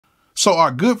So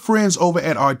our good friends over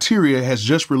at Arturia has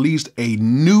just released a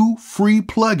new free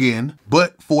plugin,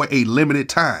 but for a limited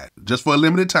time, just for a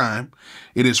limited time.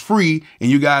 It is free and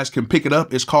you guys can pick it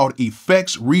up. It's called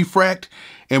Efx Refract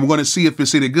and we're going to see if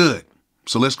it's any good.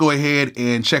 So let's go ahead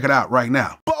and check it out right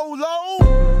now. Bolo!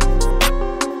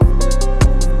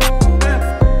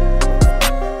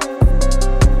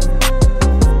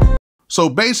 So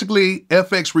basically,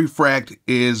 Efx Refract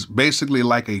is basically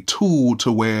like a tool to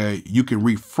where you can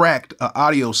refract an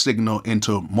audio signal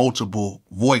into multiple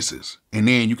voices. And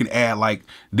then you can add like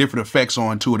different effects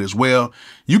onto it as well.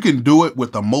 You can do it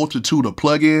with a multitude of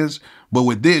plugins, but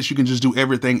with this, you can just do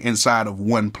everything inside of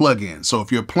one plugin. So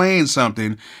if you're playing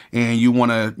something and you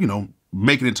want to,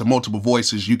 make it into multiple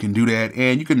voices, you can do that.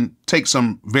 And you can take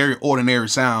some very ordinary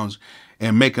sounds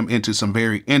and make them into some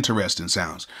very interesting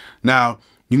sounds. Now,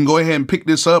 you can go ahead and pick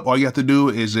this up. All you have to do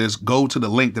is just go to the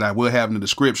link that I will have in the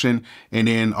description. And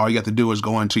then all you have to do is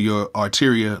go into your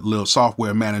Arturia little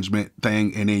software management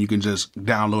thing. And then you can just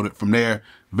download it from there.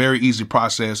 Very easy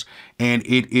process. And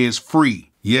it is free.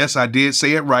 Yes, I did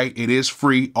say it right. It is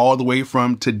free all the way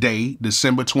from today,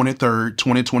 December 23rd,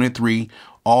 2023,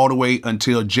 all the way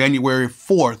until January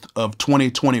 4th of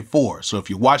 2024. So if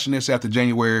you're watching this after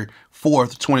January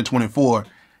 4th, 2024,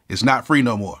 it's not free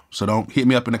no more. So don't hit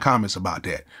me up in the comments about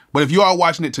that. But if you are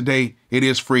watching it today, it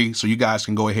is free. So you guys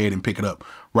can go ahead and pick it up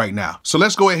right now. So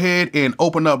let's go ahead and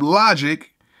open up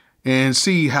Logic and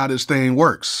see how this thing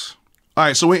works. All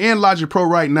right, so we're in Logic Pro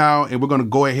right now, and we're going to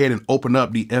go ahead and open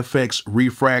up the Efx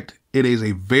Refract. It is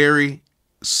a very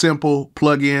simple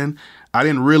plugin. I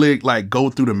didn't really go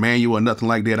through the manual or nothing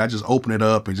like that. I just opened it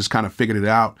up and just kind of figured it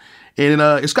out. And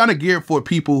it's kind of geared for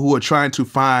people who are trying to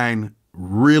find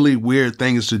really weird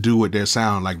things to do with their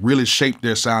sound, like really shape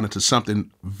their sound into something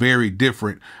very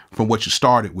different from what you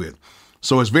started with.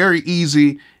 So it's very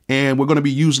easy, and we're going to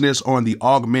be using this on the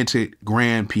augmented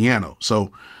grand piano. So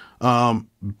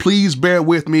please bear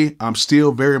with me. I'm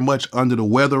still very much under the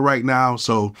weather right now.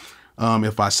 So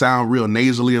if I sound real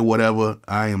nasally or whatever,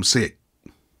 I am sick.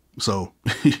 So,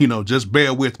 just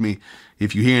bear with me.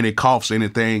 If you hear any coughs or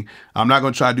anything, I'm not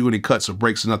going to try to do any cuts or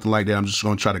breaks or nothing like that. I'm just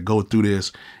going to try to go through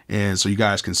this and so you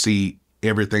guys can see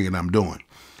everything that I'm doing.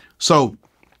 So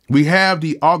we have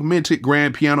the augmented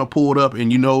grand piano pulled up, and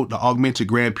the augmented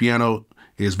grand piano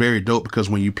is very dope because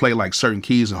when you play like certain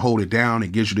keys and hold it down,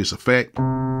 it gives you this effect.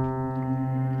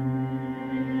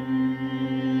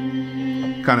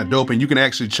 Kind of dope, and you can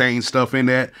actually change stuff in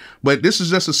that. But this is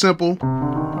just a simple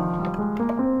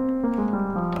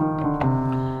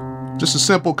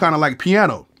kind of like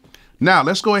piano. Now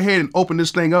let's go ahead and open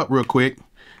this thing up real quick.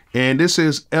 And this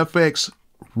is Efx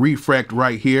Refract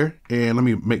right here. And let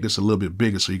me make this a little bit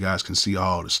bigger so you guys can see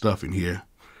all the stuff in here.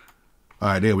 All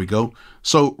right, there we go.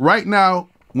 So right now,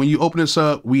 when you open this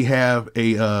up, we have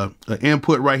an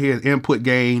input right here, input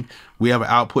gain. We have an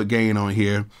output gain on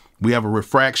here. We have a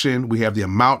refraction. We have the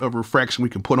amount of refraction we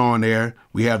can put on there.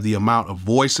 We have the amount of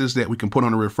voices that we can put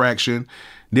on the refraction.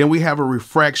 Then we have a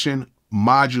refraction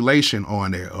modulation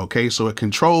on there. Okay, so it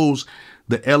controls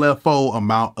the LFO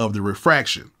amount of the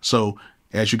refraction. So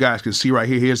as you guys can see right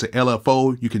here, here's the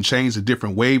LFO. You can change the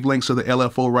different wavelengths of the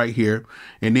LFO right here.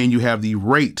 And then you have the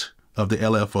rate of the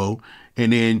LFO.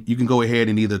 And then you can go ahead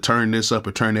and either turn this up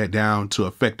or turn that down to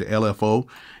affect the LFO.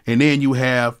 And then you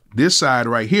have this side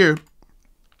right here.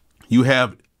 You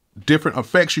have different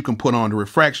effects you can put on the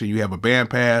refraction. You have a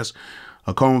bandpass,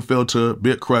 a comb filter,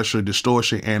 bit crusher,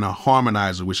 distortion, and a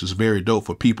harmonizer, which is very dope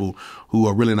for people who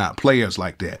are really not players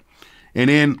like that. And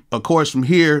then, of course, from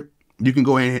here, you can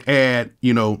go ahead and add,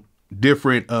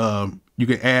 different, you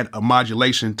can add a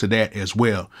modulation to that as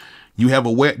well. You have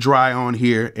a wet dry on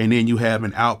here, and then you have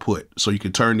an output. So you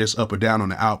can turn this up or down on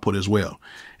the output as well.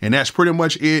 And that's pretty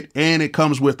much it. And it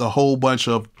comes with a whole bunch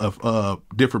of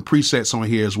different presets on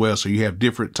here as well. So you have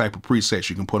different type of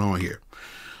presets you can put on here.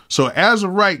 So as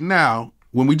of right now,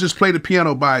 when we just play the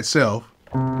piano by itself,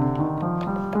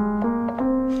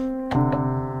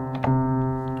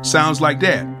 sounds like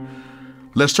that.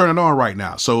 Let's turn it on right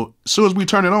now. So as soon as we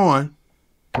turn it on,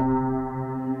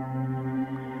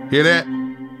 hear that?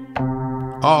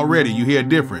 Already you hear a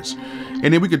difference.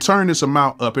 And then we can turn this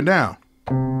amount up and down.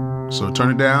 So turn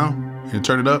it down and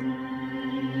turn it up.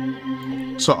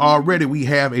 So already we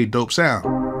have a dope sound.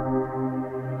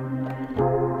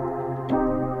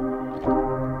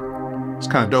 It's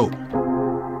kind of dope.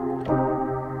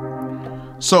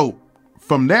 So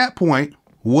from that point,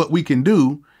 what we can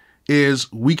do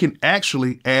is we can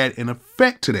actually add an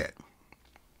effect to that.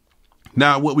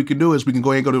 Now, what we can do is we can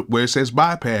go ahead and go to where it says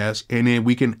bypass, and then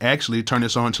we can actually turn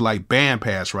this on to like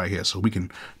bandpass right here. So we can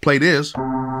play this.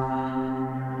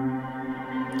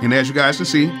 And as you guys can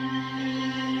see,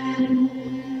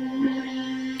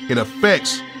 it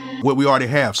affects what we already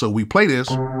have. So we play this,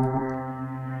 and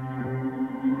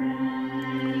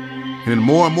then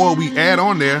more and more we add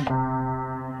on there.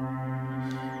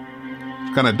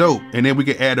 It's kind of dope. And then we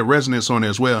can add the resonance on there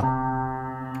as well.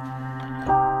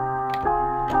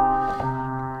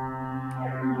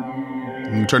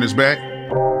 And turn this back.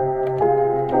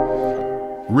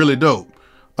 Really dope.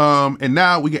 And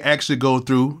now we can actually go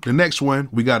through the next one.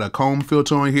 We got a comb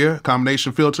filter on here,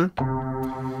 combination filter.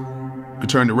 We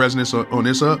turn the resonance on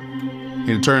this up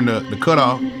and turn the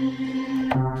cutoff,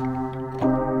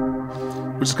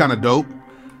 which is kind of dope.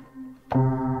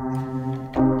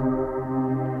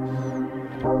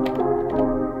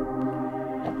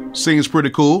 Seems pretty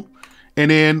cool.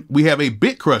 And then we have a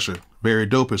bit crusher, very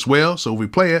dope as well. So if we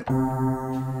play it,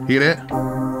 hear that?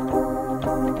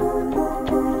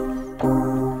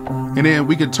 And then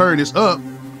we can turn this up.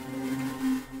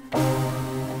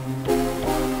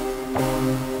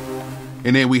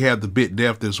 And then we have the bit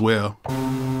depth as well.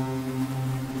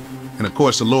 And of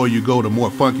course, the lower you go, the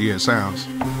more funky it sounds.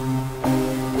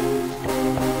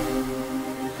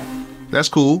 That's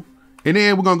cool. And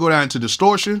then we're gonna go down to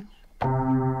distortion.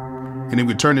 And then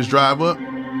we turn this drive up.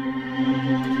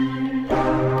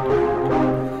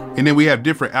 And then we have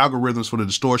different algorithms for the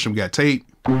distortion. We got tape.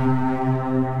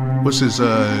 What's this?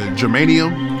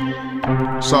 Germanium.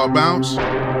 Soft bounce.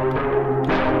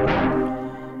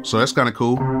 So that's kind of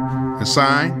cool. And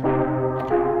sine.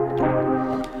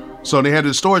 So they have the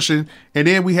distortion. And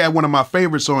then we have one of my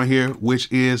favorites on here, which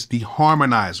is the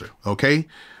harmonizer. Okay?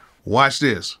 Watch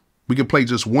this. We can play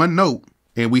just one note.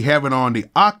 And we have it on the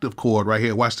octave chord right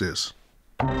here. Watch this.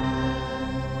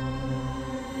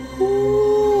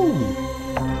 Ooh.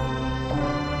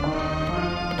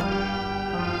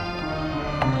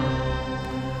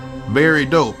 Very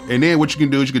dope. And then what you can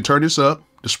do is you can turn this up,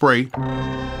 the spray.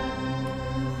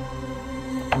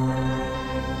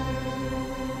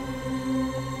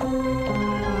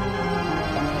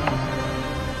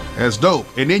 That's dope.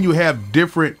 And then you have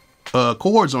different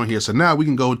chords on here. So now we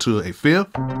can go to a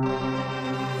fifth.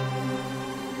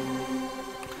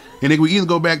 And then we either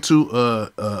go back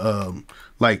to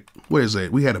like, what is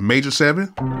that? We had a major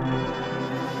 7.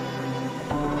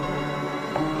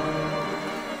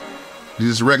 This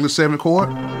is a regular 7 chord.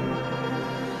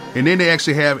 And then they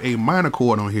actually have a minor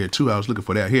chord on here too. I was looking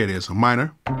for that. Here it is, a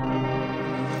minor.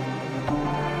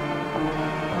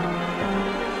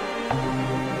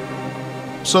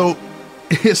 So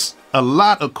it's a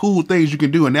lot of cool things you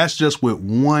can do, and that's just with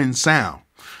one sound.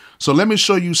 So let me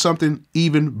show you something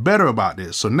even better about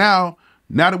this. So now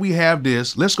that we have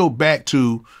this, let's go back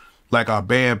to like our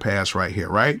bandpass right here,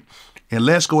 right? And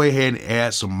let's go ahead and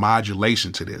add some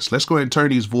modulation to this. Let's go ahead and turn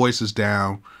these voices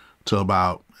down to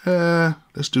about,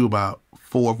 let's do about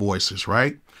 4 voices,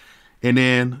 right? And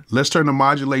then let's turn the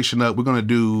modulation up. We're gonna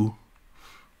do,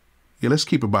 yeah, let's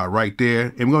keep it about right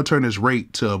there. And we're gonna turn this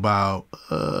rate to about,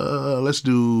 let's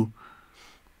do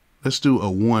a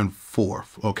 1/4,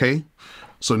 okay?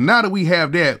 So now that we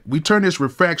have that, we turn this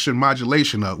refraction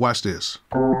modulation up. Watch this.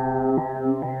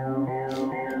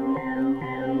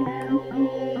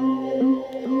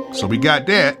 So we got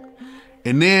that.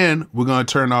 And then we're gonna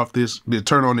turn on this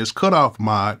cutoff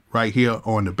mod right here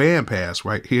on the bandpass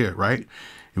right here, right?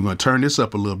 And we're gonna turn this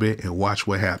up a little bit and watch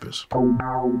what happens.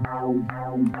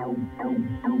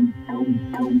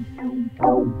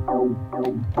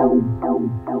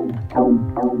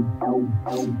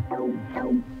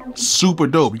 Super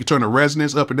dope. You can turn the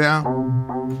resonance up and down.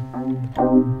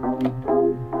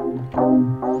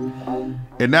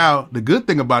 And now the good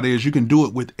thing about it is you can do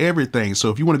it with everything. So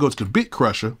if you want to go to the bit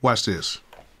crusher, watch this.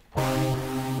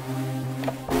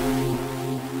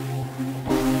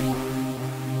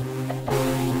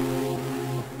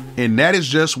 And that is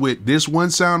just with this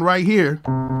one sound right here,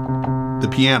 the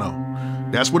piano.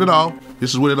 That's with it all.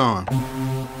 This is with it on.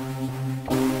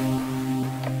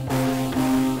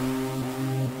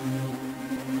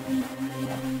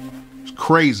 It's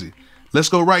crazy. Let's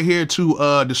go right here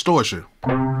to distortion.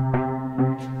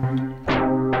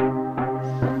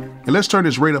 And let's turn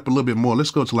this rate up a little bit more.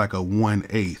 Let's go to like a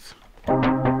 1/8.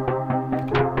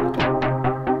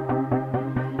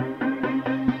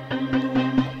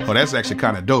 Oh, that's actually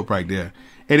kind of dope right there.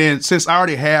 And then since I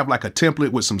already have like a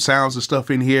template with some sounds and stuff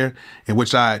in here, in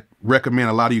which I recommend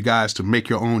a lot of you guys to make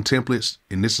your own templates,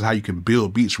 and this is how you can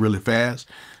build beats really fast.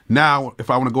 Now, if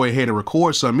I want to go ahead and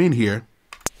record something in here,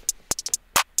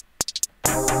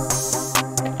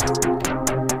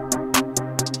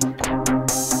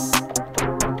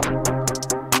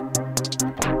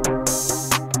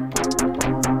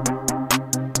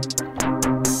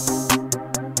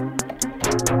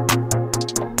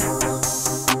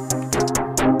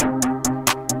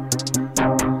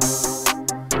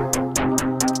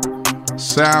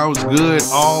 sounds good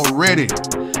already.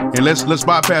 And let's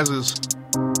bypass this.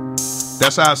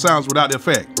 That's how it sounds without the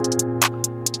effect.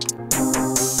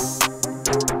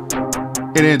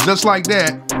 And then just like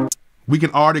that, we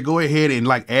can already go ahead and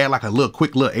like add like a little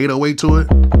quick little 808 to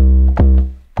it.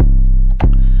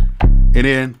 And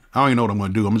then I don't even know what I'm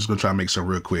gonna do. I'm just gonna try to make some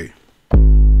real quick.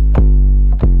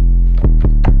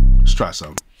 Let's try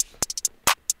something.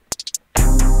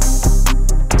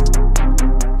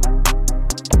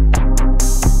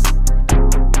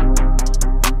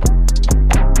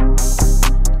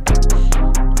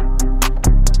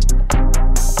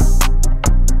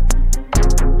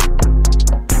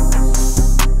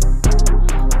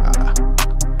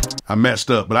 I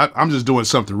messed up, but I'm just doing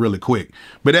something really quick.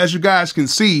 But as you guys can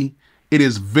see, it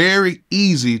is very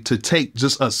easy to take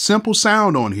just a simple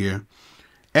sound on here,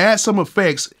 add some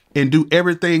effects, and do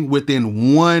everything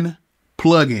within one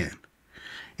plugin.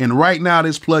 And right now,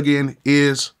 this plugin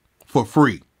is for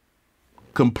free,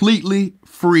 completely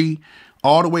free,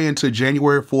 all the way into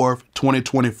January 4th,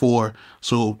 2024.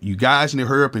 So you guys need to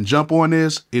hurry up and jump on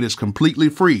this. It is completely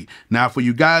free. Now, for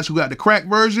you guys who got the crack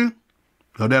version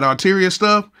of that Arturia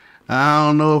stuff, I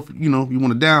don't know if, you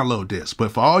want to download this,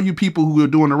 but for all you people who are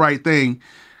doing the right thing,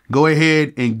 go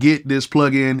ahead and get this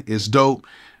plugin. It's dope.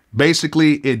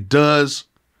 Basically, it does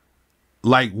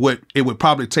like what it would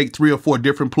probably take 3 or 4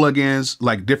 different plugins,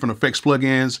 like different effects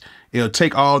plugins. It'll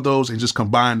take all those and just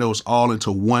combine those all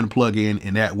into one plugin.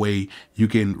 And that way you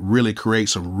can really create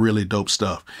some really dope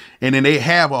stuff. And then they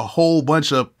have a whole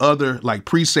bunch of other like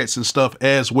presets and stuff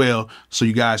as well, so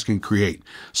you guys can create.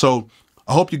 So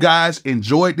I hope you guys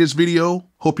enjoyed this video.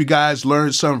 Hope you guys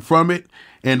learned something from it.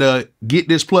 And get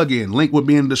this plugin. Link will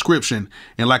be in the description.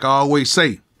 And like I always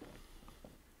say,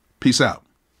 peace out.